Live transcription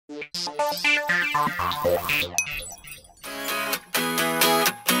Sometimes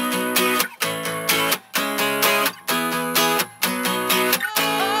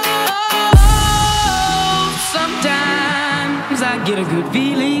I get a good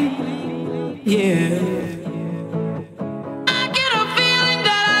feeling, yeah. I get a feeling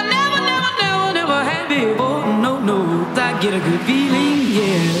that I never had before. No, I get a good feeling,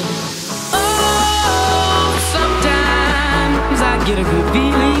 yeah. Oh, sometimes I get a good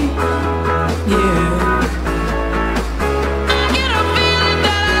feeling, yeah. I get a feeling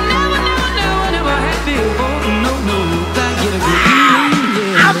that I never had before. No, I get a good feeling,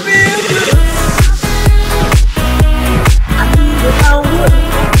 yeah. I feel good. I do what I would.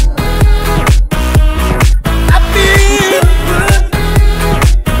 I feel good.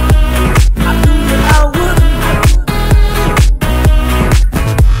 I do what I would.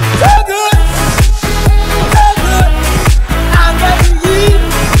 So good, so good. I got you.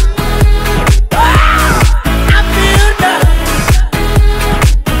 Wow, I feel nice.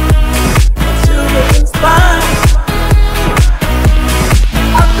 Sugar is fine.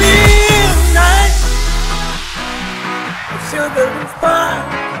 I feel nice. Sugar is fine.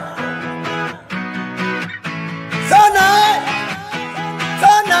 So nice,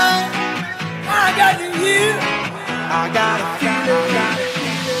 so nice. I got you. I got a feeling.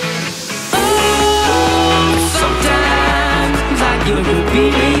 Oh, sometimes I get a good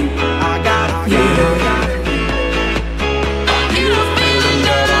feeling. I got a feeling. I get a feeling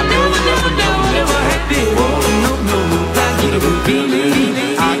that I never had before. No, I get a good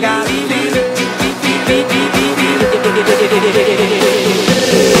feeling. I got a feeling.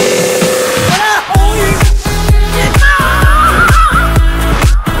 When I hold you in my arms,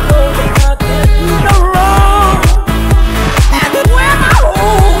 know that I can do no wrong. And when I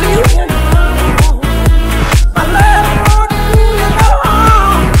hold you in my arms, my love won't do you no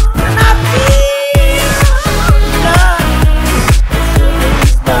harm. And I feel nice. Sugar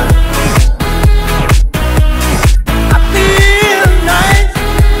is fine. I feel nice.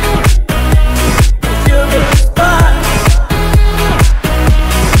 Sugar is fine.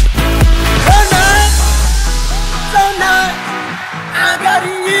 So nice, so nice. I got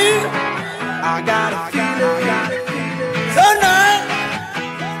you. I got a feeling. So nice,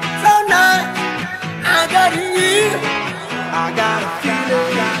 so nice. I got you. I got a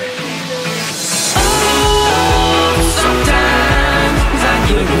feeling. Oh, sometimes I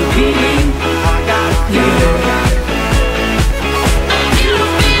get a good feeling. I got a feeling. I get a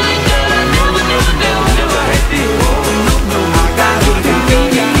feeling that I never had before. No, I got a good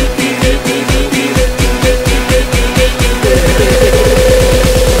feeling.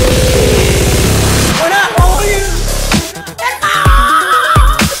 When I hold you in my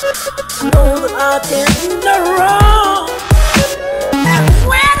arms, know that I can't do no wrong. And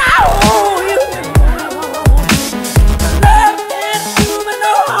when I hold you in my arms, love can't do me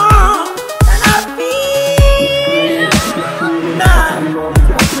no harm. And I feel nice.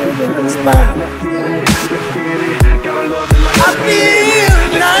 It's fine. I feel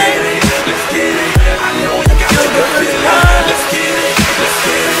nice.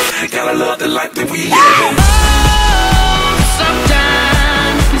 Gotta love the life that we live in. Oh,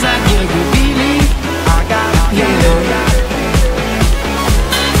 sometimes I get a good feeling. I got a feeling.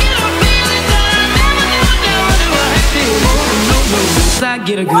 I get a feeling that I never had before. No, I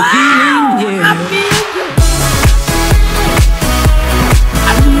get a good feeling, yeah. I feel good.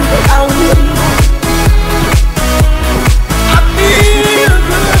 I do what I would.